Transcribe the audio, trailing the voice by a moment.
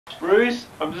Bruce,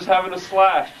 I'm just having a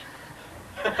slash.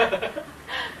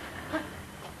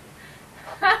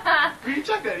 Will you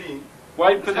chuck that in?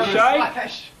 Wait for the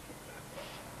shake.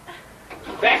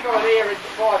 Back on here in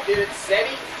 5 minutes, Sammy.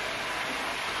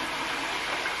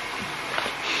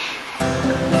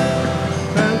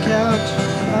 Brown couch,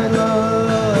 I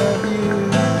love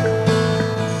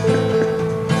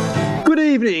you. Good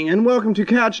evening and welcome to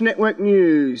Couch Network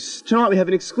News. Tonight we have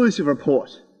an exclusive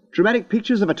report. Dramatic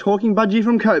pictures of a talking budgie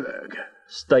from Coburg.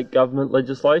 State government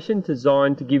legislation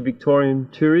designed to give Victorian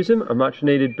tourism a much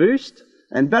needed boost.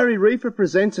 And Barry Reefer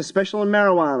presents a special on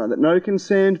marijuana that no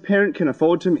concerned parent can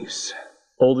afford to miss.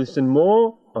 All this and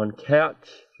more on Couch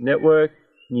Network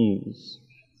News.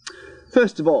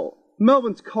 First of all,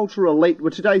 Melbourne's cultural elite were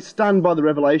today stunned by the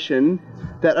revelation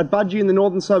that a budgie in the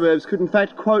northern suburbs could in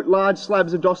fact quote large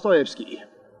slabs of Dostoevsky.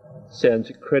 Sounds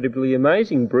incredibly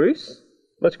amazing, Bruce.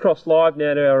 Let's cross live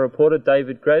now to our reporter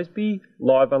David Grasby,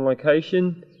 live on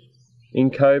location in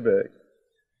Coburg.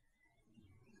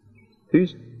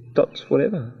 Who's dots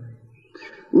whatever?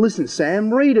 Listen,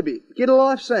 Sam, read a bit. Get a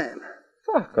life, Sam.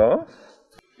 Fuck off.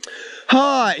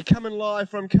 Hi, coming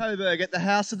live from Coburg at the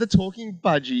house of the talking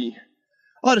budgie.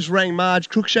 I just rang Marge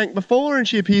Crookshank before and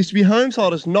she appears to be home, so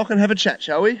I'll just knock and have a chat,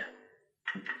 shall we?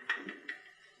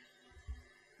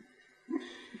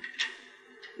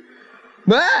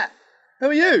 Matt! How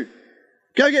are you?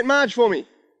 Go get Marge for me.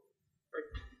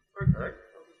 Okay.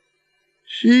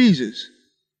 Jesus.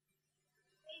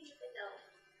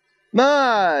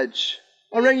 Marge!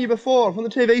 I rang you before from the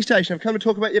TV station. I've come to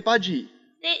talk about your budgie.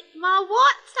 My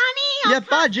what, Sonny? Your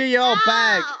budgie, your old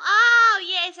bag. Oh,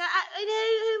 yes. Who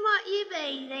might you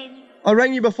be then? I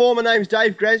rang you before. My name's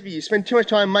Dave Grasby. You spend too much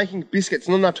time making biscuits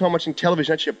and not enough time watching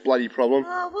television. That's your bloody problem.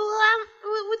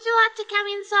 Would you like to come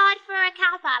inside for a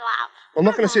cuppa, love? I'm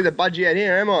not going to see the budgie out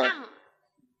here, am I? Come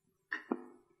on.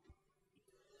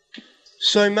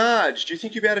 So, Marge, do you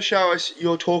think you'll be able to show us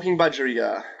your talking budgery?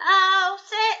 Oh,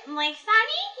 certainly,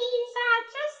 Sonny. He's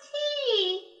just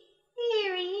here.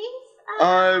 Here he is.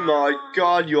 Oh my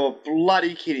God, you're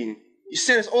bloody kidding. You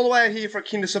sent us all the way out here for a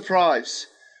Kinder Surprise.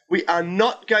 We are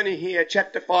not going to hear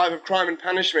Chapter 5 of Crime and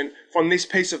Punishment from this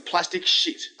piece of plastic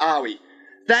shit, are we?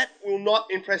 That will not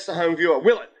impress the home viewer,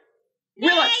 will it? Will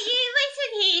yeah, it? you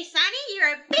listen here, Sonny.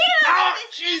 You're a bit of Oh,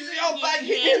 jeez, the old bag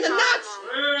hit me in the nuts!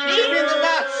 She hit me in the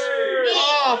nuts!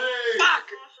 Oh, fuck!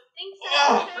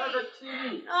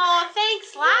 Oh,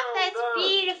 thanks, love. That's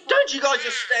beautiful. Don't you guys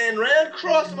just stand round?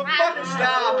 Christ, I'm a fucking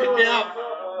star. Pick me up.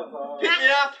 Pick me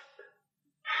up.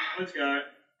 Let's go.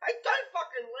 Hey, don't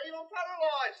fucking leave. I'm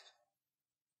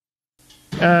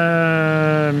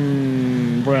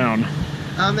paralysed. Brown.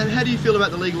 And how do you feel about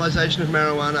the legalisation of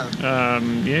marijuana?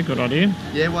 Yeah, good idea.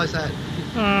 Yeah, why's that?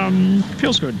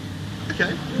 Feels good.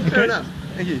 Okay, fair enough.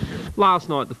 Thank you. Last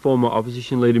night, the former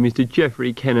opposition leader, Mr.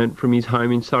 Jeffrey Kennett, from his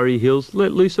home in Surrey Hills,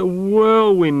 let loose a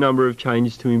whirlwind number of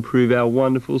changes to improve our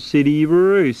wonderful city,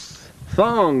 Bruce.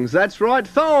 Thongs, that's right,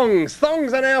 thongs.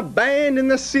 Thongs are now banned in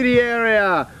the city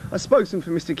area. A spokesman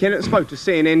for Mr. Kennett spoke to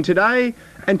CNN today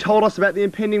and told us about the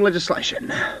impending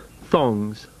legislation.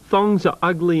 Thongs. Thongs are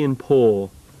ugly and poor.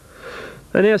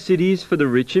 And our city is for the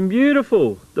rich and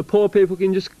beautiful. The poor people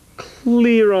can just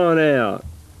clear on out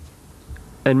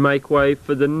and make way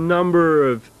for the number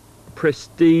of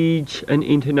prestige and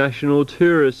international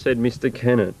tourists, said Mr.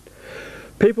 Kennett.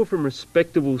 People from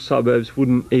respectable suburbs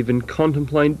wouldn't even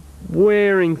contemplate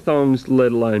wearing thongs,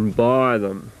 let alone buy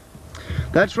them.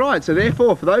 That's right, so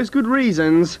therefore, for those good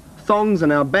reasons, thongs are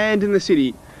now banned in the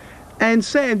city. And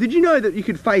Sam, did you know that you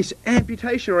could face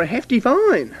amputation or a hefty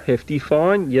fine? Hefty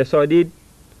fine? Yes, I did.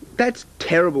 That's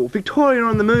terrible. Victoria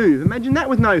on the move. Imagine that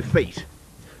with no feet.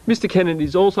 Mr. Kennett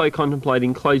is also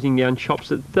contemplating closing down shops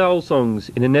that sell songs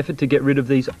in an effort to get rid of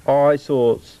these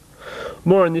eyesores.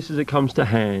 More on this as it comes to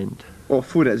hand. Or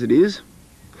foot as it is.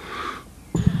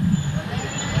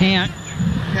 Couch.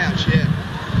 Couch, yeah.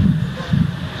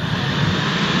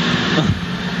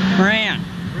 Brown.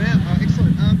 Brown, oh,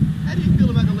 excellent. How do you feel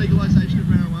about the legalisation of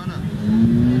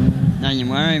marijuana? Don't you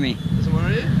worry me. Doesn't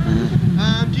worry you?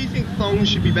 Do you think thongs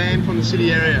should be banned from the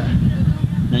city area?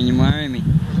 Don't you worry me.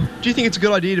 Do you think it's a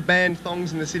good idea to ban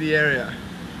thongs in the city area?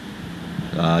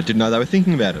 Didn't know they were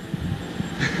thinking about it.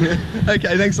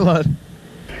 Okay, thanks a lot.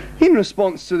 In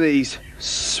response to these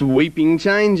sweeping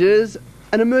changes,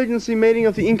 an emergency meeting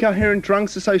of the Incoherent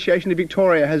Drunks Association of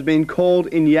Victoria has been called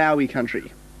in Yowie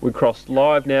country. We crossed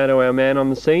live now to our man on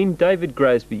the scene, David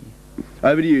Grasby.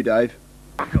 Over to you, Dave.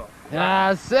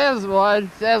 Says what?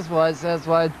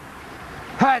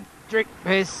 Patrick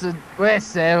Pearson, wear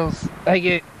sandals. Thank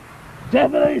you.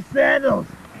 Japanese sandals.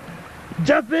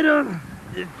 Jump in them,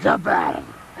 jump out.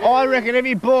 I reckon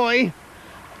every boy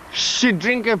Should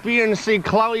drink a beer and see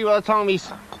Chloe by the time he's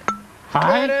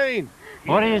 13.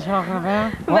 What are you talking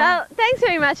about? Well, thanks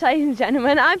very much, ladies and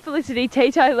gentlemen. I'm Felicity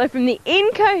Teetotaler from the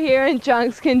Incoherent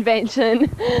Drunks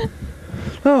Convention.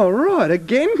 All right,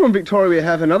 again from Victoria we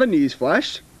have another news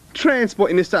flash.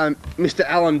 Transport Minister Mr.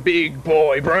 Alan Big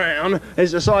Boy Brown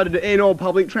has decided to end all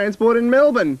public transport in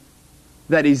Melbourne.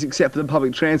 That is, except for the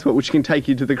public transport which can take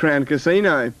you to the Crown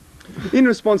Casino. In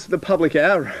response to the public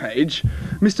outrage,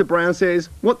 Mr. Brown says,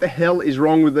 "What the hell is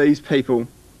wrong with these people?"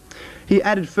 He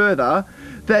added further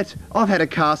that I've had a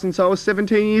car since I was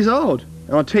 17 years old.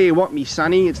 And I'll tell you what, me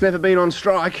sonny, it's never been on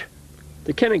strike.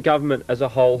 The Kennett government as a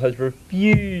whole has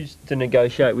refused to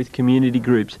negotiate with community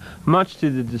groups, much to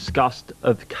the disgust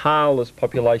of the carless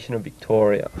population of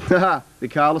Victoria. The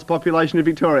carless population of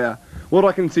Victoria. What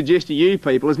I can suggest to you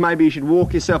people is maybe you should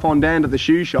walk yourself on down to the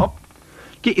shoe shop,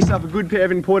 get yourself a good pair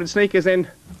of imported sneakers and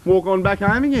walk on back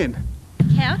home again.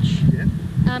 Couch,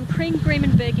 cream, green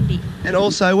and burgundy. And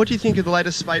also, what do you think of the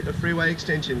latest spate of freeway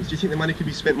extensions? Do you think the money could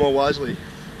be spent more wisely?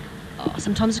 Oh,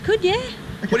 sometimes it could, yeah.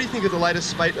 What do you think of the latest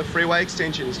spate of freeway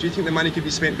extensions? Do you think the money could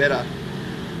be spent better?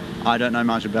 I don't know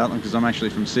much about them because I'm actually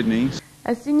from Sydney.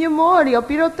 A signori o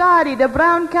pilotari da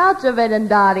Brown Couch a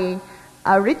vedendari.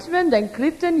 A Richmond and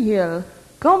Clifton Hill.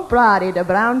 Comprare da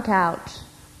Brown Couch.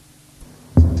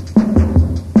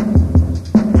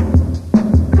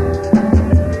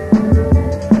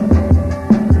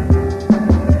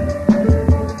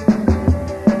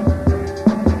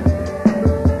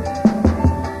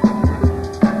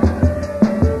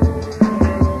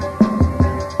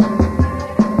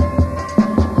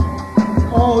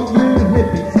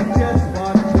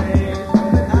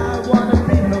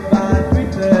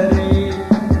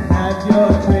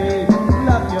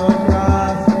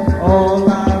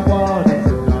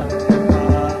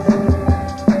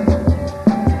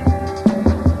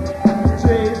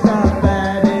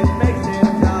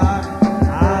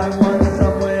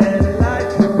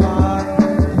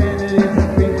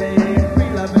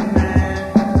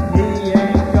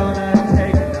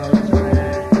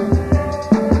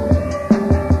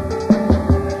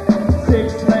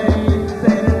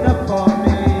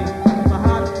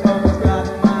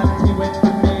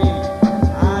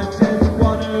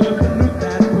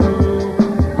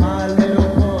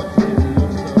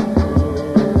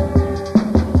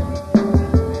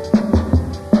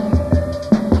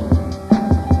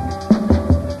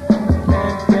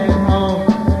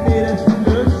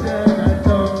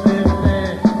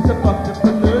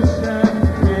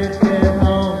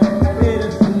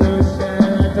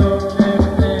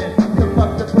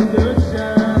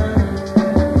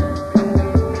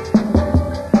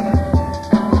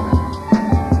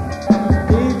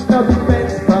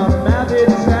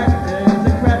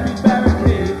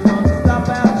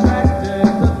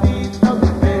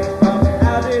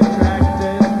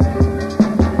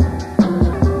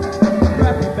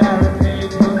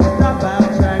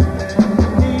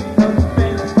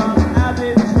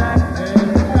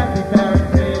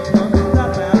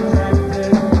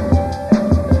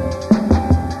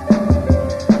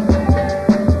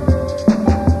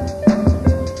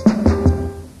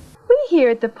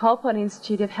 The Pol Pot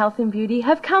Institute of Health and Beauty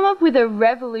have come up with a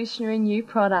revolutionary new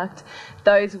product.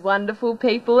 Those wonderful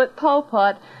people at Pol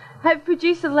Pot have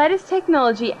produced the latest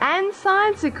technology and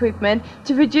science equipment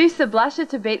to produce the blusher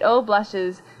to beat all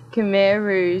blushes, Khmer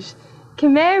Rouge.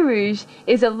 Khmer Rouge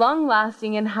is a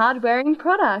long-lasting and hard-wearing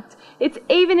product. It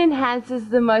even enhances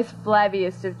the most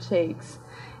flabbiest of cheeks.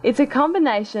 It's a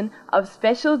combination of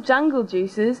special jungle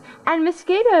juices and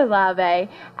mosquito larvae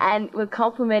and will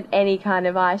complement any kind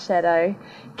of eyeshadow.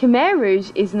 Khmer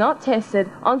Rouge is not tested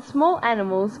on small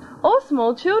animals or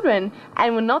small children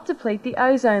and will not deplete the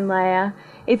ozone layer.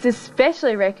 It's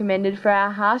especially recommended for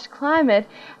our harsh climate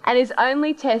and is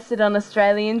only tested on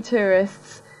Australian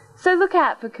tourists. So look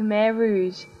out for Khmer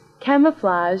Rouge,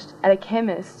 camouflaged at a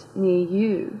chemist near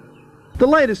you. The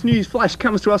latest news flash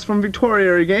comes to us from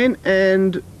Victoria again,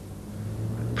 and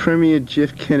Premier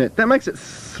Jeff Kennett. That makes it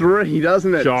 3,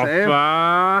 doesn't it,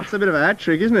 Sam? It's a bit of a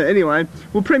hat-trick, isn't it? Anyway,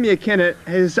 well, Premier Kennett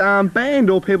has banned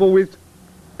all people with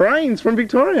brains from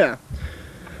Victoria.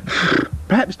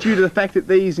 Perhaps due to the fact that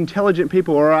these intelligent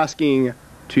people are asking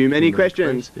too many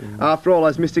questions. After all,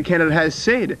 as Mr. Kennett has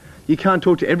said, you can't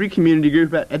talk to every community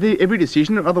group about every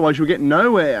decision, otherwise you'll get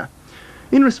nowhere.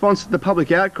 In response to the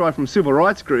public outcry from civil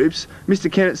rights groups, Mr.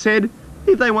 Kennett said,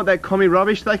 if they want that commie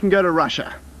rubbish, they can go to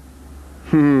Russia.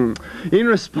 In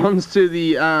response to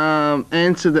the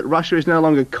answer that Russia is no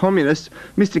longer communist,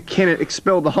 Mr. Kennett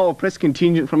expelled the whole press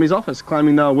contingent from his office,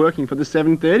 claiming they were working for the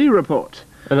 7:30 report.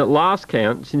 And at last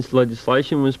count, since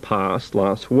legislation was passed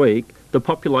last week, the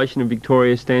population of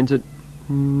Victoria stands at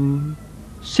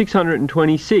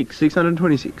 626.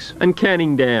 626. And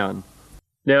counting down.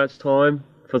 Now it's time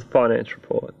for the finance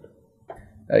report.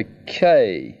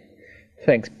 Okay.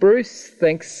 Thanks, Bruce.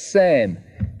 Thanks, Sam.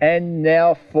 And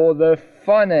now for the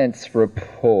finance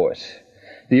report.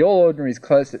 The All Ordinaries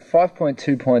closed at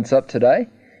 5.2 points up today.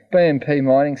 BNP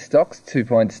Mining Stocks 2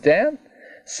 points down.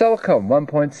 Celicom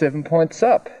 1.7 points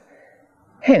up.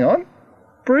 Hang on.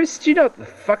 Bruce, do you know what the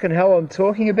fucking hell I'm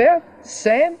talking about?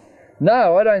 Sam?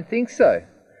 No, I don't think so.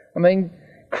 I mean,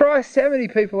 Christ, how many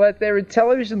people out there in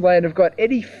television land have got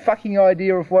any fucking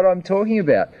idea of what I'm talking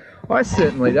about? I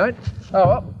certainly don't. Oh,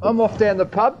 well, I'm off down the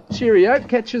pub. Cheerio.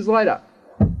 Catch us later.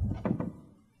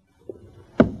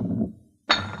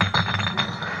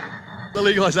 The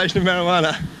legalisation of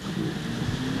marijuana.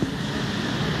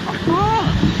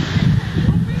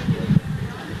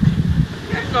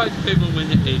 Recognize people when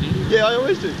you're eating. Yeah, I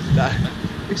always do. No.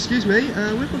 Excuse me,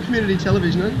 we're from community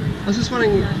television. I was just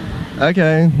wondering...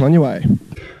 Okay, on your way.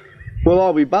 Well,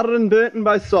 I'll be buttered and burnt on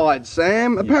both sides,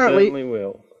 Sam. Apparently... You certainly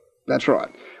will. That's right.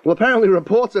 Well, apparently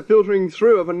reports are filtering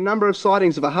through of a number of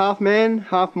sightings of a half-man,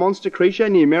 half-monster creature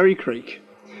near Merry Creek.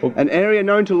 An area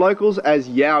known to locals as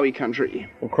Yowie Country.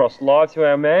 We'll cross live to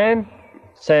our man,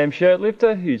 Sam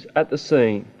Shirtlifter, who's at the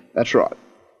scene. That's right.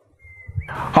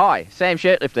 Hi, Sam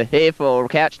Shirtlifter here for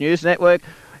Couch News Network,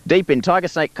 deep in Tiger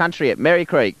Snake Country at Merry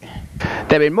Creek. There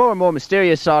have been more and more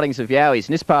mysterious sightings of yowies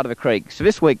in this part of the creek, so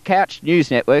this week Couch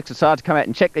News Network decided to come out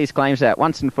and check these claims out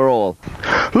once and for all.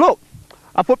 Look!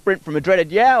 A footprint from a dreaded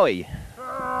yowie.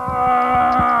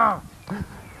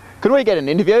 Can we get an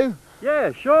interview?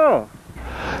 Yeah, sure.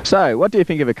 So, what do you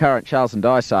think of the current Charles and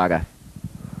Di saga?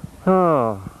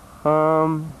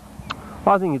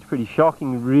 I think it's pretty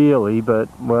shocking, really, but,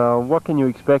 well, what can you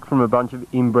expect from a bunch of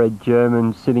inbred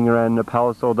Germans sitting around in a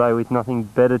palace all day with nothing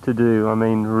better to do? I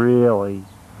mean, really.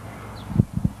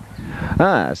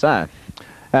 Yeah,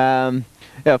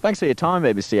 thanks for your time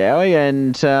there, Mr. Yowie,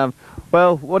 and,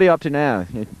 well, what are you up to now?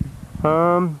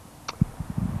 I'm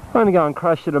going to go and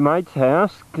crash at a mate's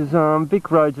house, because Vic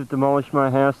Roads have demolished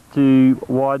my house to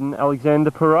widen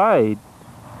Alexander Parade.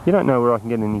 You don't know where I can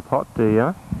get any pot, do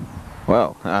you?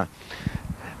 Well,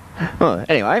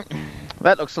 anyway,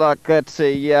 that looks like that's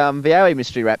the Yowie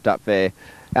mystery wrapped up there.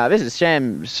 This is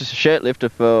Sam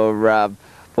Shirtlifter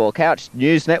for Couch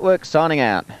News Network, signing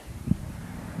out.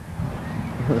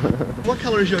 What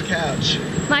colour is your couch?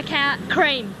 My couch,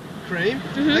 cream. Cream?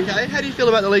 Mm-hmm. Okay, how do you feel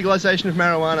about the legalisation of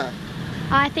marijuana?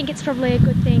 I think it's probably a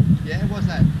good thing. Yeah, why's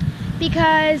that?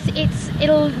 Because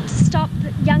it'll stop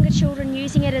younger children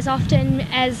using it as often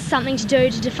as something to do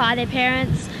to defy their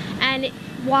parents, and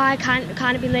why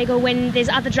can't it be legal when there's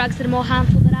other drugs that are more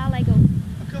harmful that are legal?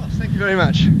 Of course, thank you very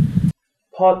much.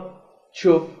 Pot,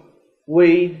 chup,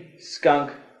 weed,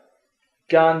 skunk,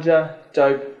 ganja,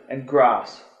 dope and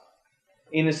grass.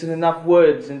 Innocent enough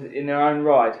words in their own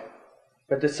right,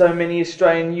 but to so many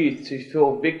Australian youths who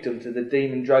fall victim to the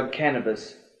demon drug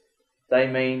cannabis, they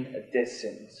mean a death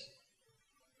sentence.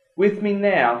 With me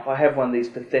now, I have one of these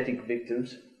pathetic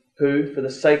victims who, for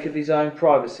the sake of his own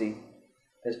privacy,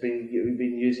 has been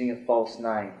using a false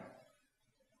name.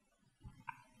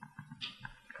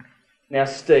 Now,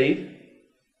 Steve,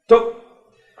 Bill,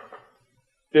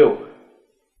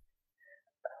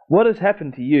 what has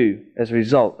happened to you as a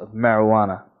result of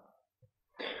marijuana?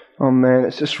 Oh man,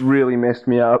 it's just really messed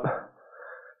me up.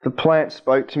 The plant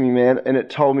spoke to me, man, and it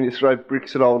told me to throw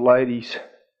bricks at old ladies.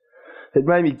 It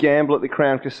made me gamble at the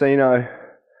Crown Casino.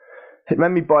 It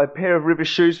made me buy a pair of River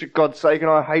shoes, for God's sake, and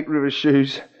I hate River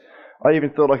shoes. I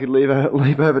even thought I could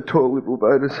leap over tall Liberal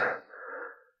voters.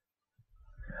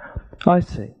 I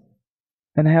see.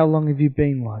 And how long have you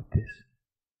been like this?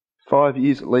 5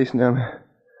 years at least now, man.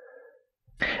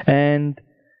 And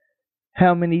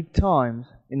how many times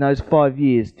in those 5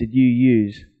 years did you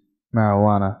use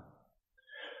marijuana?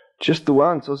 Just the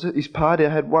once. I was at this party, I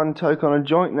had one toke on a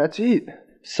joint and that's it.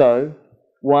 So,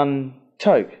 one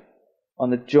toke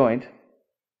on a joint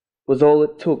was all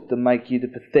it took to make you the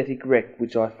pathetic wreck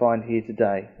which I find here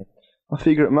today. I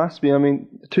figure it must be. I mean,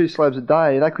 2 slabs a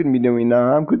day, they couldn't be doing no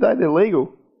harm, could they? They're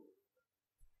legal.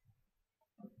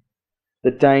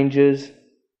 The dangers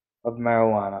of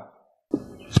marijuana.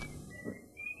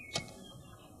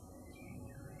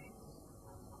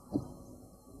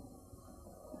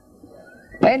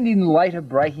 And in later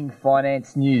breaking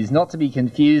finance news, not to be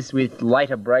confused with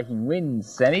later breaking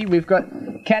wins, Sammy, we've got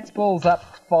Cats Balls up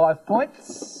 5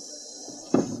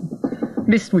 points.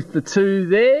 Missed with the 2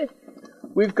 there.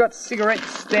 We've got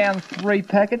cigarettes down 3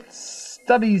 packets.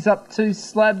 Stubbies up 2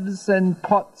 slabs and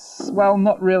pots, well,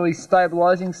 not really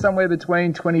stabilising, somewhere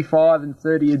between 25 and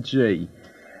 30 a G.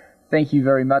 Thank you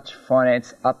very much,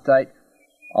 Finance Update.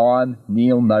 I'm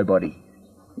Neil Nobody.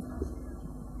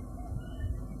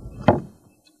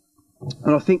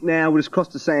 And I think now we'll just cross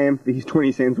to Sam for his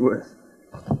 20 cents worth.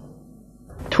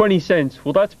 20 cents?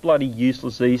 Well, that's bloody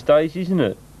useless these days, isn't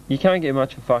it? You can't get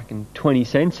much for fucking 20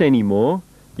 cents anymore.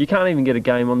 You can't even get a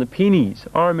game on the pennies.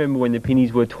 I remember when the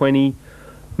pennies were 20,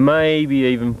 maybe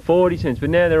even 40 cents, but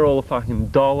now they're all a fucking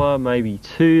 $1, maybe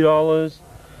 $2.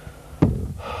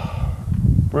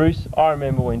 Bruce, I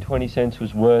remember when 20 cents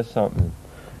was worth something.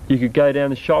 You could go down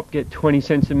the shop, get 20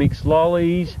 cents of mixed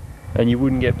lollies, and you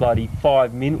wouldn't get bloody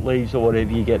 5 mint leaves or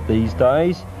whatever you get these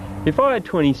days. If I had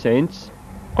 20 cents,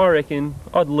 I reckon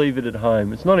I'd leave it at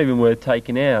home. It's not even worth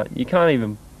taking out. You can't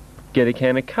even get a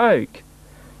can of Coke.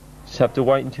 Just have to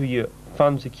wait until your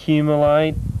funds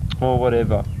accumulate or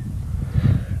whatever.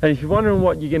 And if you're wondering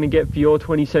what you're going to get for your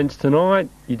 20 cents tonight,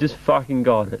 you just fucking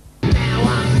got it. Now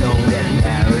I'm so damn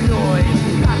paranoid.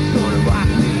 Cops gonna rock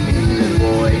me into the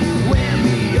void. Wham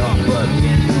me up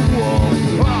against the wall.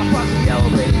 Across the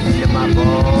elevator into my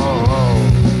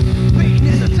bones. Beating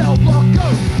in the cell block, go!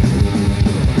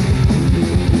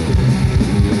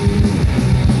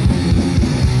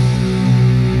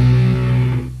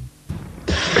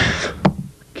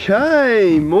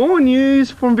 Okay, more news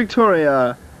from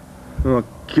Victoria. Oh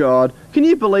God, can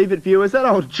you believe it, viewers? That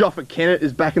old Joffa Kennett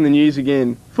is back in the news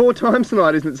again. 4 times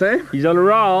tonight, isn't it, Sam? He's on a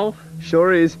roll.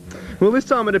 Sure is. Well, this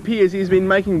time it appears he's been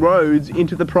making roads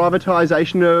into the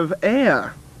privatisation of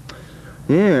air.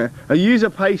 Yeah, a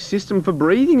user-pay system for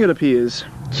breathing, it appears.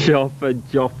 Joffa.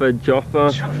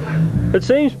 It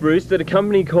seems, Bruce, that a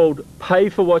company called Pay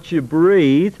For What You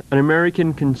Breathe, an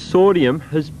American consortium,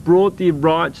 has brought the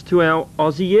rights to our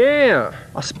Aussie air.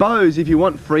 I suppose if you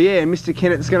want free air, Mr.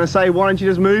 Kennett's going to say, why don't you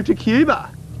just move to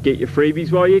Cuba? Get your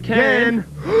freebies while you can.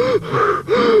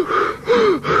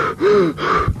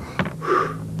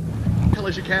 What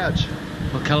colour's your couch?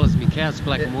 What colour's my couch?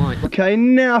 Black and white. Okay,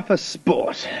 now for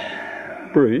sport.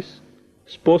 Bruce,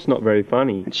 sport's not very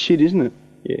funny. It's shit, isn't it?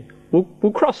 Yeah.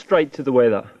 We'll cross straight to the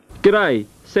weather. G'day,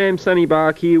 Sam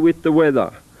Sunnybark here with the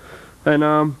weather.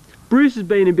 And Bruce has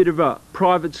been a bit of a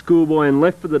private schoolboy and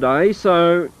left for the day,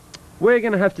 so we're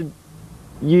going to have to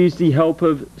use the help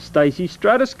of Stacey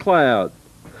Stratus Cloud.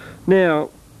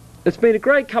 Now, it's been a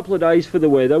great couple of days for the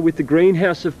weather, with the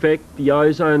greenhouse effect, the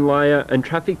ozone layer and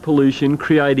traffic pollution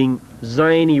creating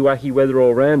zany wacky weather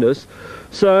all around us.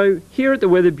 So here at the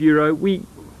Weather Bureau we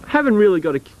haven't really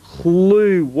got a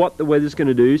clue what the weather's going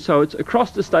to do, so it's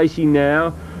across to Stacey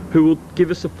now, who will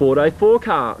give us a 4-day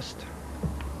forecast.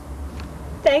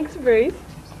 Thanks, Bruce.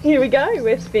 Here we go,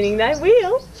 we're spinning that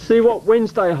wheel. See what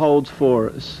Wednesday holds for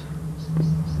us.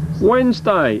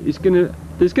 Wednesday is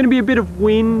there's going to be a bit of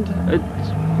wind. It's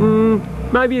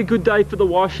maybe a good day for the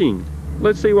washing.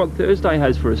 Let's see what Thursday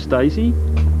has for us, Stacey.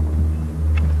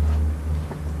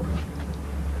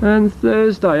 And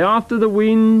Thursday, after the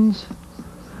winds,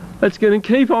 it's going to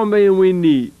keep on being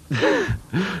windy.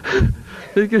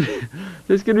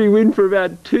 There's going to be wind for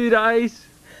about 2 days.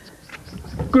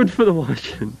 Good for the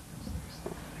washing.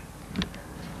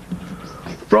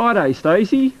 Friday,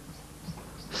 Stacey.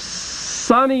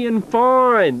 Sunny and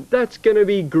fine. That's going to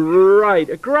be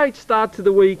great. A great start to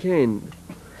the weekend.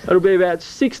 It'll be about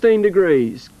 16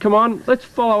 degrees. Come on, let's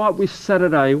follow up with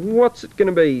Saturday. What's it going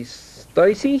to be,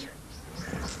 Stacey?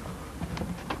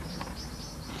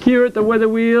 Here at the weather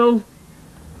wheel,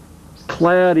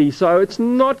 cloudy, so it's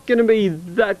not going to be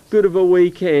that good of a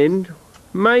weekend.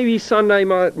 Maybe Sunday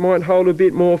might hold a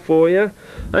bit more for you.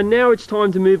 And now it's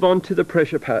time to move on to the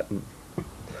pressure pattern.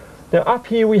 Now up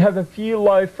here we have a few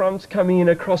low fronts coming in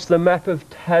across the map of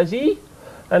Tassie,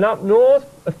 and up north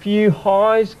a few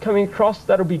highs coming across.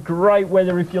 That'll be great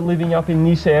weather if you're living up in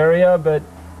this area, but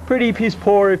pretty piss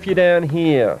poor if you're down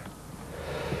here.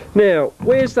 Now,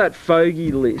 where's that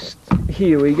fogey list?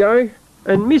 Here we go.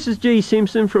 And Mrs. G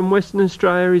Simpson from Western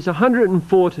Australia is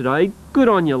 104 today. Good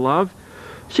on you, love.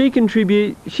 She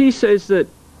says that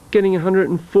getting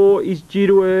 104 is due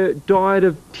to her diet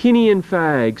of tinny and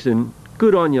fags, and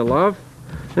good on you, love.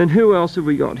 And who else have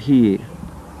we got here?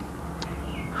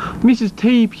 Mrs.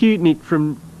 T Putnik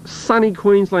from sunny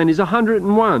Queensland is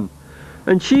 101,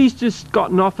 and she's just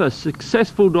gotten off a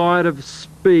successful diet of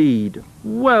speed.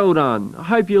 Well done. I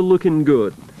hope you're looking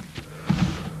good.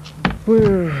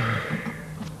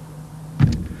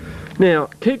 Now,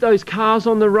 keep those cars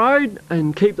on the road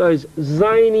and keep those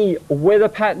zany weather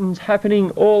patterns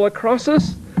happening all across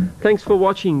us. Thanks for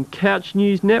watching Couch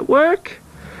News Network.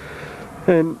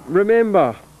 And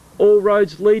remember, all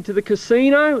roads lead to the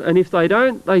casino, and if they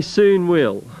don't, they soon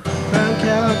will. Brown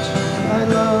couch, I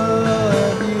love